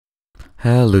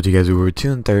Hello to you guys, we were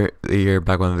 2 and 30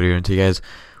 back on the video, and to you guys,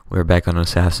 we're back on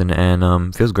Assassin,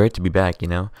 and feels great to be back,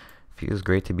 feels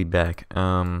great to be back.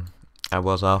 I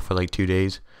was off for like 2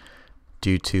 days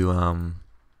due to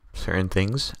certain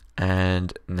things,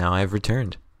 and now I've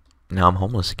returned. Now I'm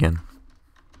homeless again.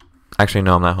 Actually,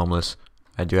 no, I'm not homeless.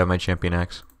 I do have my champion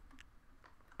axe.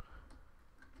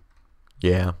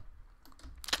 Yeah.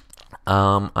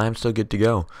 I'm still good to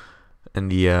go.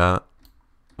 And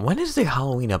when is the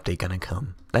Halloween update gonna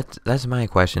come? That's my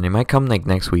question. It might come like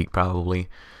next week, probably.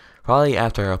 Probably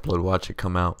after I upload, watch it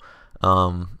come out.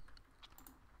 It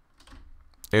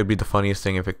would be the funniest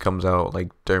thing if it comes out like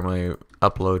during my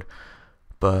upload.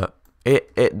 But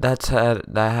that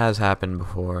has happened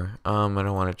before. I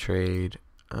don't want to trade.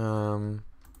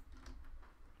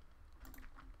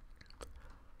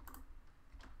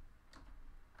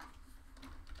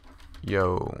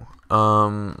 Yo.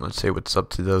 Let's say what's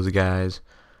up to those guys.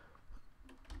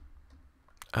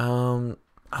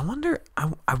 I wonder,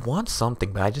 I want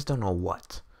something, but I just don't know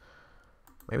what.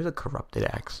 Maybe the corrupted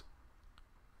axe.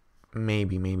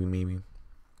 Maybe.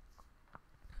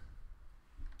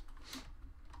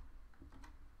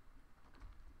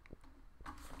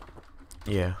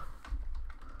 Yeah.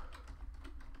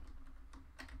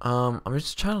 I'm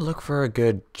just trying to look for a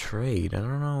good trade. I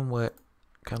don't know what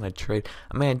kind of trade.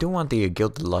 I mean, I do want the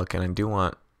Gilded Luck, and I do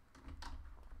want...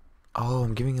 Oh,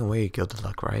 I'm giving away Gilded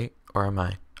Luck, right? Or am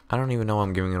I? I don't even know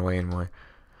I'm giving it away anymore.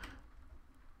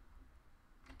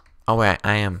 Oh wait,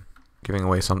 I am giving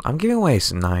away some. I'm giving away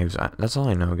some knives. That's all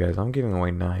I know, guys. I'm giving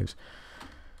away knives.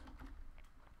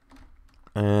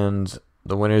 And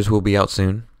the winners will be out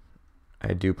soon.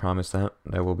 I do promise that.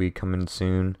 That will be coming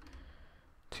soon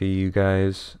to you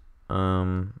guys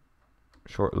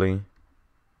shortly.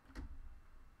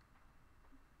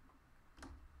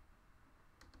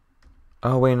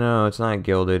 Oh wait, no, it's not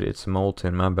gilded, it's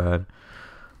molten, my bad.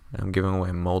 I'm giving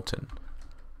away molten.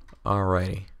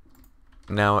 Alrighty.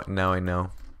 Now I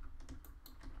know.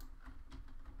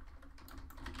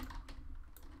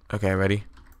 Okay, ready?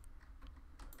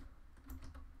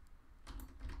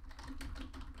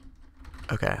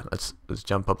 Okay, let's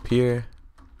jump up here.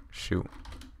 Shoot.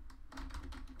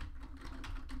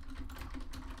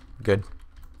 Good.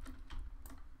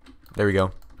 There we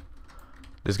go.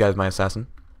 This guy's my assassin.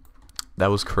 That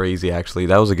was crazy, actually.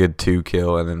 That was a good 2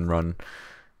 kill and then run.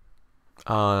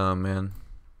 Oh, man.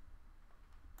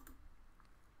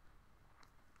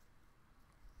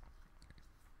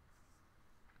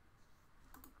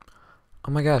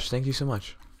 Oh my gosh, thank you so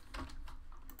much.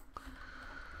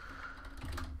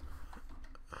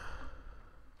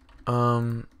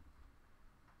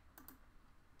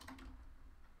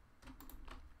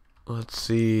 Let's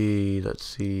see.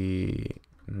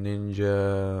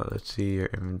 Ninja, let's see your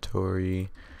inventory.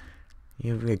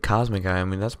 You have a cosmic eye. I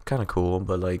mean, that's kind of cool,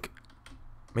 but like,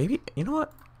 maybe, you know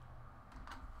what?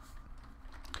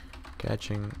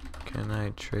 Catching, can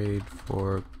I trade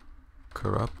for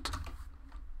corrupt?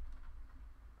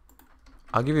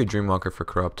 I'll give you a Dreamwalker for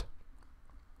corrupt.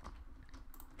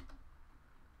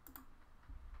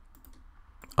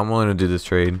 I'm willing to do this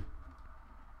trade.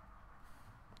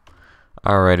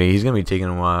 Alrighty, he's gonna be taking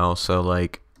a while, so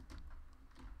like,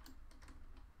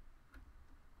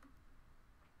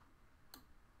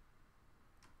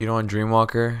 you don't want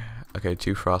Dreamwalker? Okay,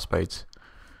 2 frostbites.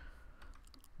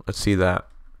 Let's see that.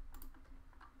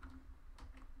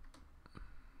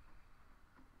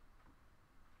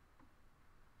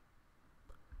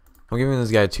 I'm giving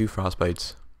this guy 2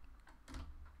 frostbites.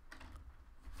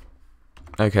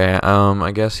 Okay,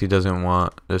 I guess he doesn't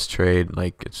want this trade.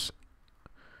 Like, it's...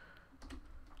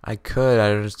 I could,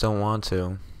 I just don't want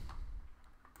to.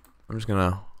 I'm just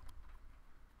gonna...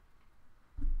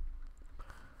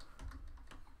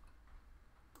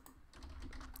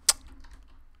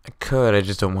 I could, I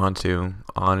just don't want to.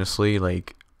 Honestly,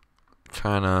 like,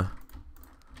 trying to...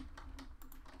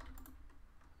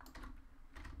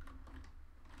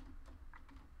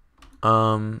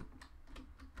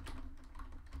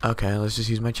 Okay, let's just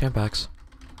use my champ axe.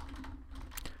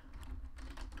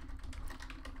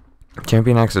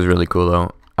 Champion axe is really cool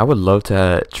though. I would love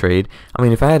to trade. I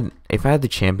mean, if I had the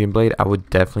champion blade, I would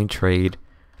definitely trade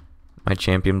my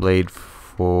champion blade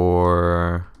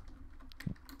for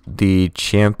the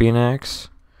champion axe,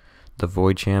 the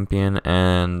void champion,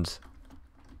 and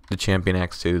the champion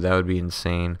axe too. That would be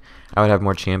insane. I would have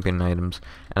more champion items,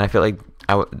 and I feel like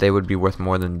they would be worth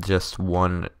more than just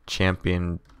one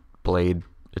champion blade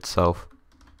itself.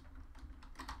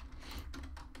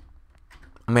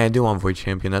 I mean, I do want void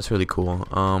champion. That's really cool.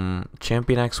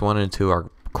 Champion X 1 and 2 are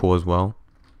cool as well,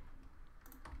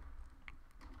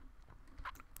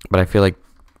 but I feel like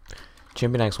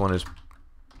Champion X1 is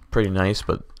pretty nice,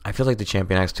 but I feel like the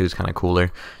Champion X2 is kind of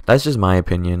cooler. That's just my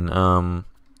opinion. I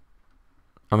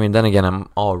mean, then again, I'm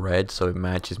all red, so it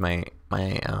matches my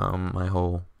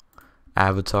whole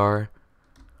avatar.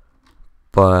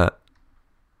 But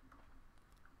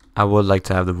I would like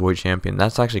to have the Void Champion.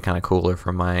 That's actually kind of cooler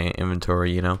for my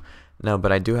inventory, you know. No,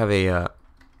 but I do have a. I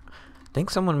think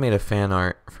someone made a fan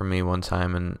art for me one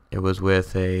time, and it was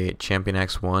with a Champion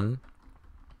X1.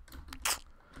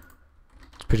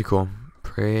 It's pretty cool.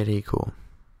 Pretty cool.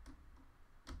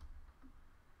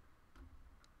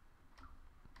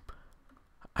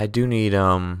 I do need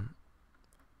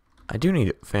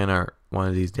fan art one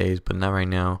of these days, but not right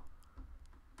now.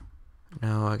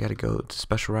 No, I gotta go to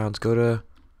special rounds. Go to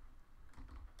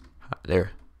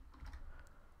there.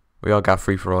 We all got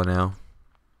free for all now.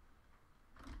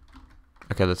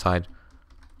 Okay, let's hide.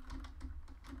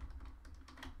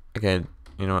 Okay,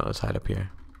 you know what? Let's hide up here.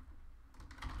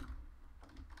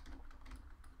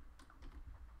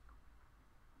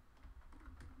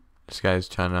 This guy's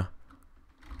trying to.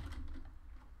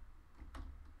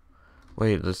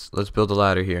 Wait, let's build a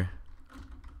ladder here.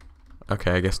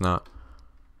 Okay, I guess not.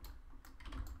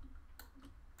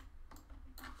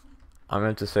 I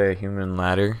meant to say a human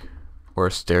ladder or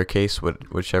a staircase,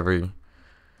 whichever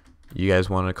you guys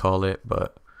want to call it,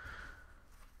 but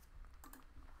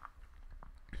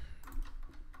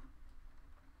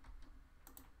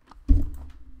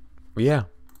yeah.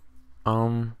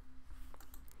 Oh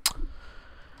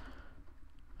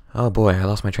boy, I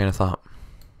lost my train of thought.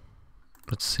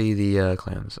 Let's see the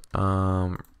clans.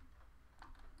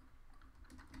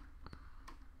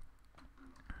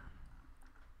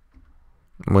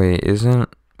 Wait,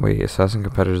 assassin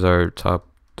competitors are top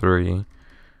 3.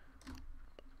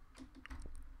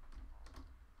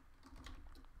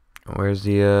 Where's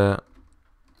the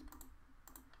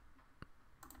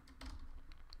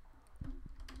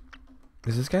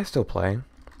is this guy still playing?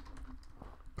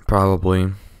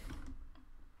 Probably.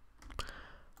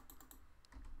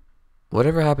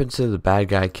 Whatever happened to the bad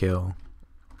guy kill?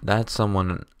 That's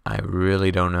someone I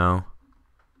really don't know.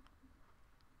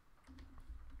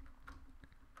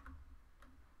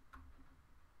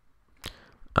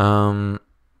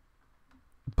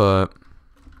 But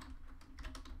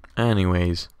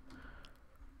anyways,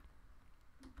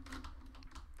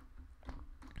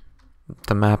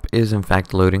 the map is in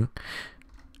fact loading.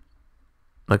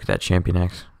 Look at that Champion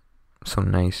X. So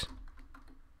nice.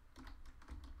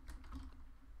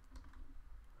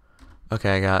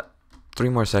 Okay, I got 3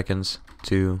 more seconds.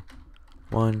 2,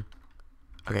 1.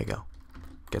 Okay, go.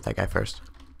 Get that guy first.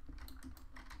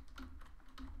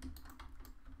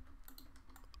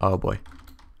 Oh boy.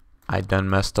 I done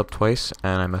messed up twice,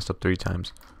 and I messed up 3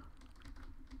 times.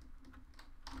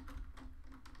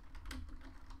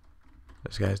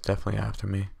 This guy's definitely after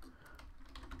me.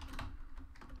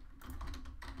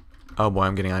 Oh boy,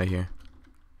 I'm getting out of here.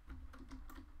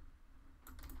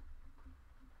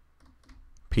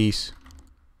 Peace.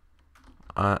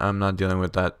 I'm not dealing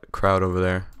with that crowd over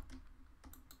there.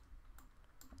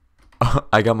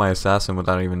 I got my assassin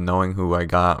without even knowing who I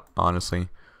got, honestly.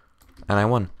 And I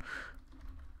won.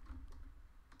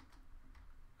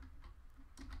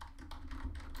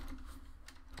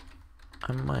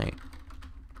 I might.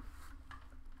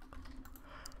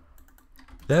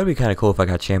 That would be kind of cool if I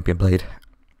got Champion Blade.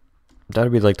 That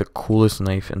would be like the coolest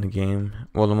knife in the game.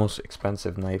 Well, the most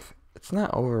expensive knife. It's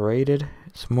not overrated.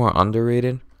 It's more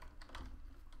underrated.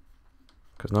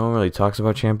 Because no one really talks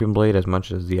about Champion Blade as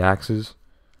much as the axes.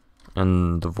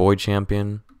 And the Void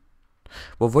Champion.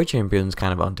 Well, Void Champion's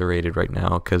kind of underrated right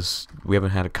now because we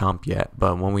haven't had a comp yet.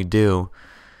 But when we do,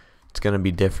 it's going to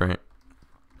be different.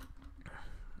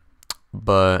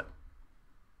 But,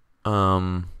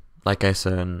 like I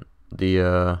said,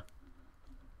 the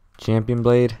Champion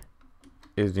Blade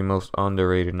is the most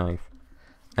underrated knife.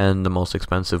 And the most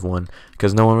expensive one.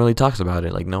 Because no one really talks about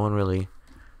it. Like, no one really...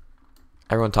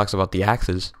 Everyone talks about the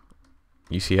axes.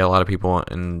 You see a lot of people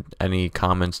in any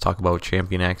comments talk about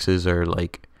Champion axes or,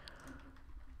 like,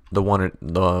 the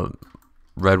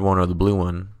red one or the blue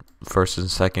one. First and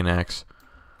second axe.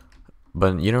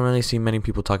 But you don't really see many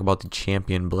people talk about the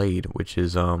Champion Blade, which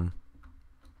is,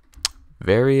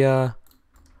 very,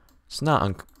 it's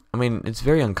not, I mean, it's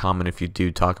very uncommon if you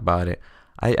do talk about it.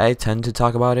 I tend to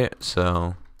talk about it,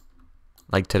 so,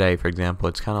 like today, for example,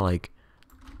 it's kind of like,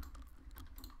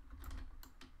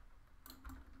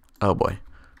 oh boy.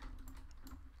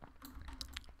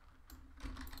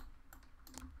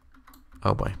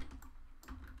 Oh boy.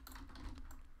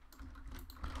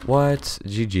 What?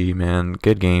 GG, man.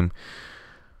 Good game.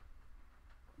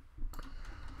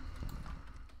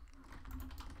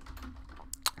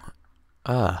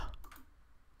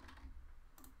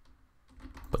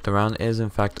 But the round is in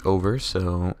fact over,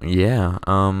 so yeah.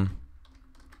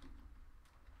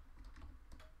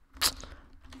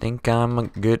 Think I'm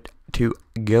good to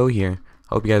go here.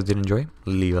 Hope you guys did enjoy.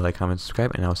 Leave a like, comment,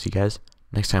 subscribe, and I'll see you guys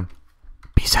next time.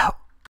 Peace out.